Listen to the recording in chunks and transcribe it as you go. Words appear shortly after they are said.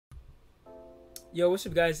Yo, what's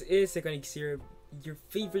up guys, it's Econix here, your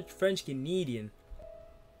favorite French Canadian.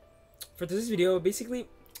 For this video, basically,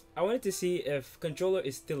 I wanted to see if controller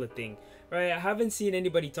is still a thing, right? I haven't seen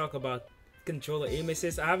anybody talk about controller aim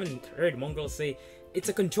assist. I haven't heard Mongol say it's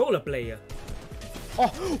a controller player. Oh,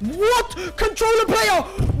 what? Controller player?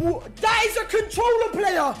 That is a controller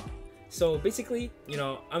player! So basically,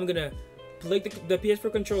 I'm gonna plug the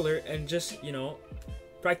PS4 controller and just,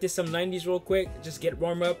 practice some 90s real quick, just get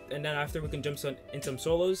warm up, and then after we can jump in some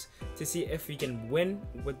solos to see if we can win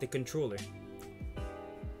with the controller.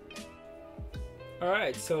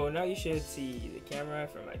 Alright, so now you should see the camera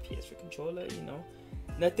for my PS4 controller,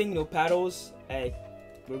 Nothing, no paddles, we're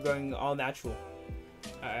going all natural.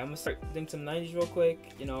 Alright, I'm gonna start doing some 90s real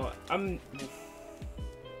quick,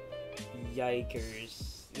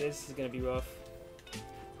 Yikers. This is gonna be rough.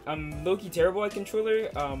 I'm low-key terrible at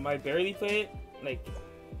controller, I barely play it,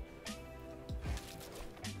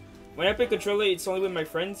 when I play controller, it's only with my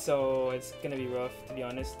friends, so it's gonna be rough, to be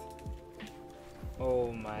honest.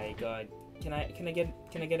 Oh my god. Can I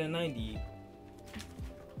get a 90?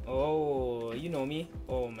 Oh, you know me.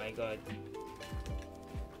 Oh my god.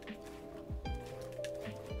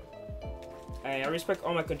 I respect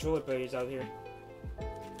all my controller players out here.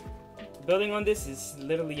 Building on this is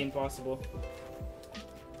literally impossible.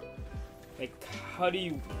 How do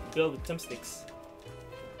you build with thumbsticks?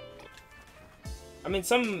 I mean,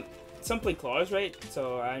 some play claws, right?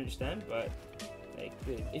 So I understand, but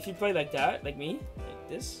if you play like that, like me, like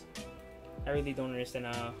this, I really don't understand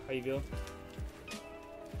how you build.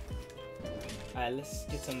 Alright, let's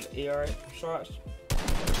get some AR shots.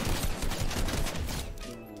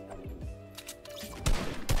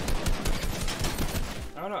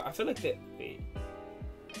 I don't know, I feel like wait.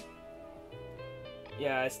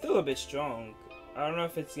 Yeah, it's still a bit strong. I don't know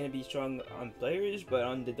if it's gonna be strong on players, but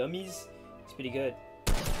on the dummies, it's pretty good.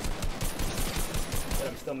 But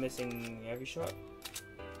I'm still missing every shot.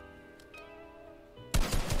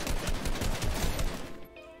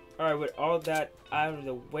 Alright, with all that out of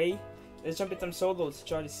the way, let's jump into some solos to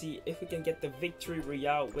try to see if we can get the victory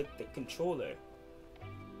royale with the controller.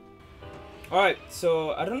 Alright,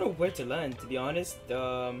 so I don't know where to land, to be honest.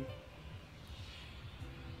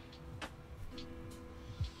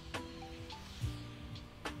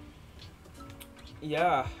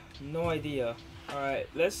 Yeah, no idea. Alright,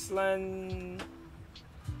 let's land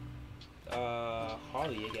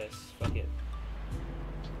Holly, I guess. Fuck it.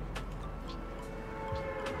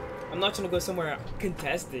 I'm not gonna go somewhere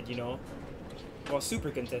contested, well, super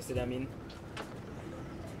contested, I mean.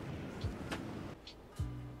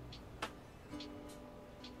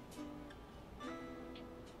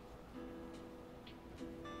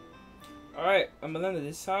 Alright, I'm gonna land at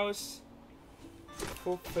this house.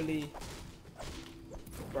 Hopefully.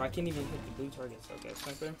 Bro, I can't even hit the blue targets. Okay,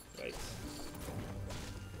 sniper. Right.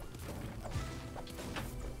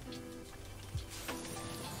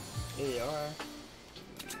 Here they are.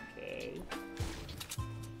 Okay.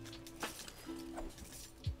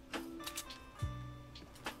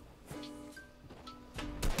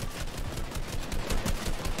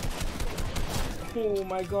 Oh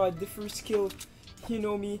my god, the first kill. You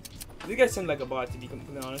know me. This guy seemed like a bot, to be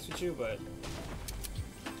completely honest with you, but.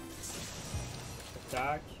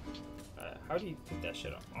 Attack. How do you put that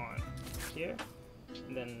shit on? Here?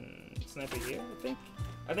 And then sniper here,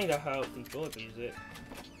 I think that's how controller plays it.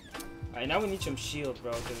 Alright, now we need some shield,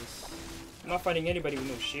 bro, because I'm not fighting anybody with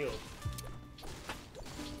no shield.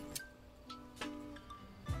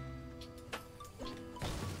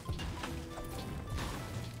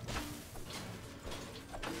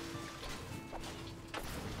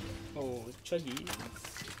 Oh, chuggy.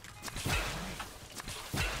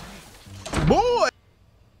 Boy!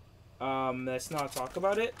 Let's not talk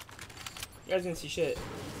about it. You guys didn't see shit.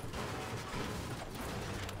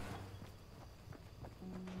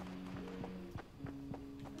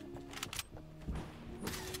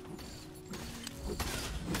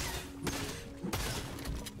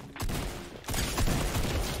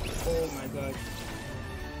 Oh my god.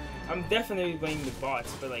 I'm definitely playing the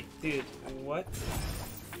bots, but dude, what?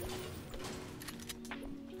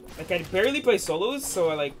 I barely play solos,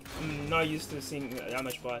 so I'm not used to seeing that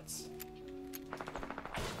much bots.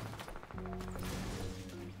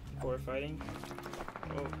 Core fighting.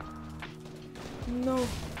 Oh. No.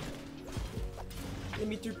 Let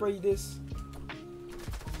me three-party this.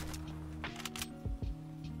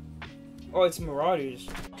 Oh, it's Marauders.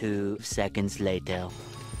 2 seconds later.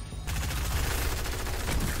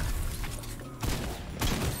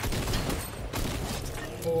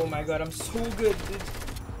 Oh my god, I'm so good, dude.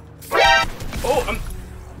 Oh, I'm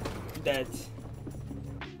dead.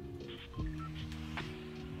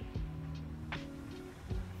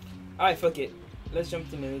 Alright, fuck it. Let's jump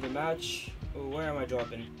to another match. Oh, where am I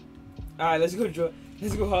dropping? Alright, let's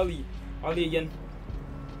go Holly. Holly again.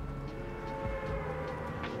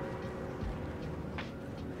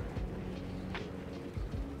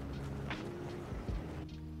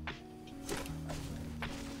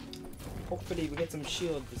 Hopefully we get some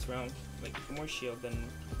shield this round. Like more shield than.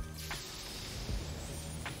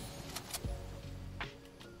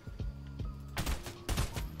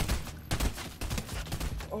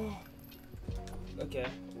 Oh. Okay,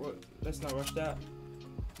 well, let's not rush that.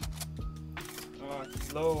 Oh,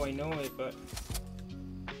 it's low, I know it, but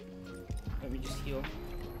let me just heal.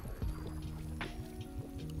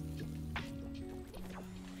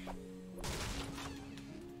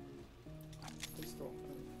 Pistol.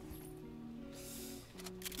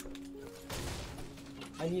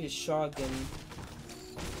 I need a shotgun.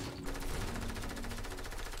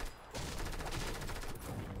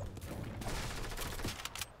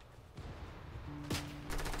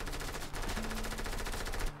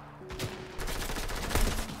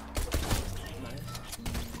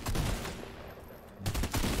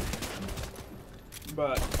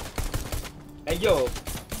 But hey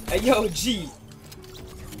yo, G.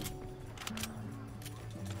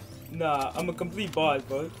 Nah, I'm a complete bot,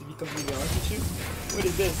 bro. To be completely honest with you, what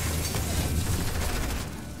is this?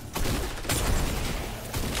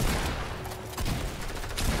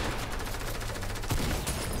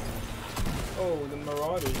 Oh, the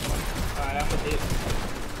Marauders. Alright, I'm a dip.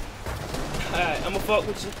 Alright, I'ma fuck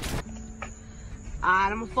with you.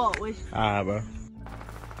 Alright, I'ma fuck with you. Alright, bro.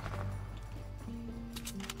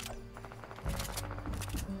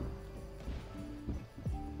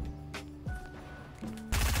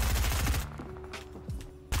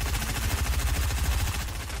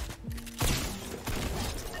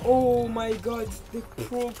 Oh my god, the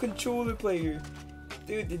pro controller player.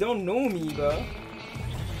 Dude, they don't know me, bro.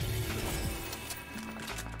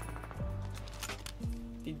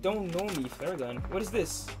 They don't know me, flare gun. What is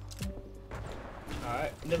this?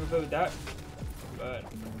 Alright, never played with that. But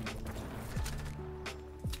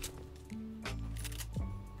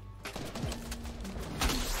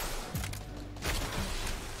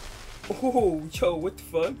oh, yo, what the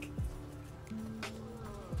fuck?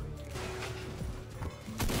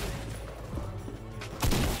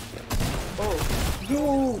 Oh,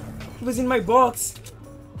 no! It was in my box!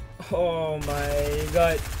 Oh my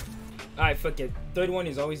god. Alright, fuck it. Third one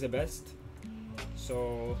is always the best.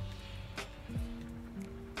 So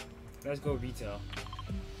let's go retail.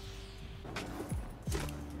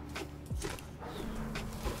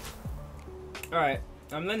 Alright,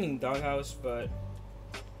 I'm landing doghouse, but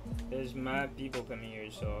there's mad people coming here,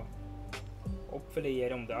 so hopefully I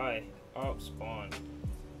don't die. Oh, spawn.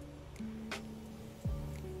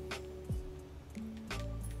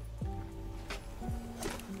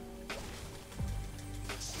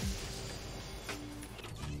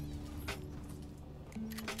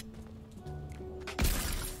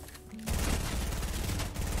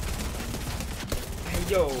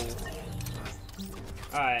 Yo.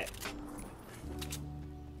 Alright.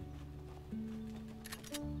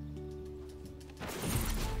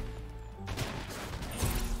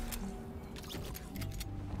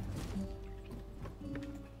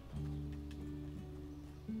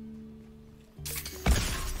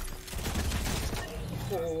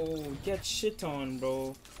 Oh, get shit on,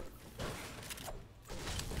 bro.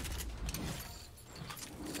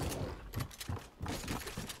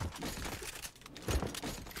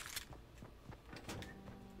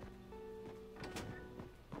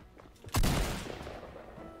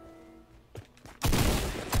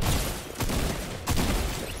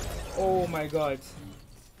 Oh my god.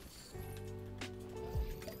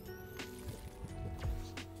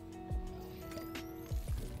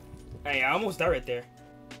 Hey, I almost died right there.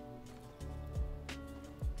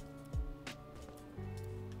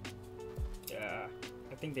 Yeah,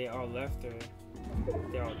 I think they all left or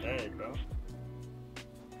they're all dead, bro.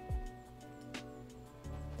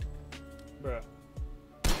 Bruh.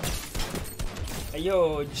 Hey,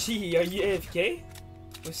 yo, G, are you AFK?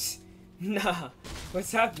 Nah,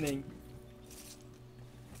 what's happening?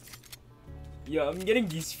 Yo, I'm getting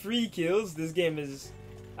these free kills. This game is...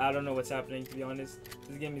 I don't know what's happening, to be honest.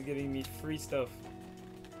 This game is giving me free stuff.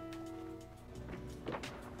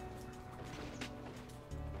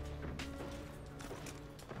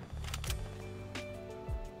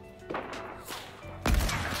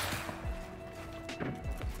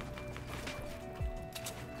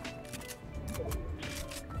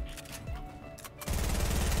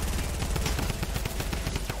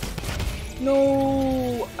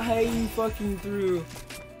 No, I'm fucking through.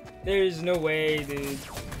 There's no way, dude.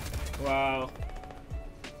 Wow.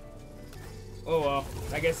 Oh well,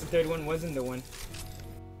 I guess the third one wasn't the one.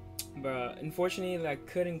 But unfortunately, I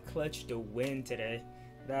couldn't clutch the win today.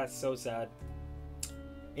 That's so sad.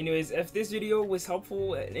 Anyways, if this video was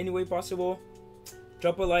helpful in any way possible,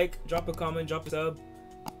 drop a like, drop a comment, drop a sub.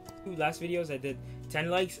 Last videos I did 10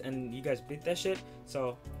 likes and you guys beat that shit.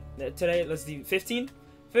 So today let's do 15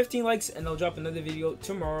 likes and I'll drop another video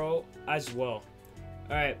tomorrow as well.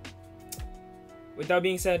 Alright, with that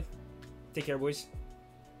being said, take care boys.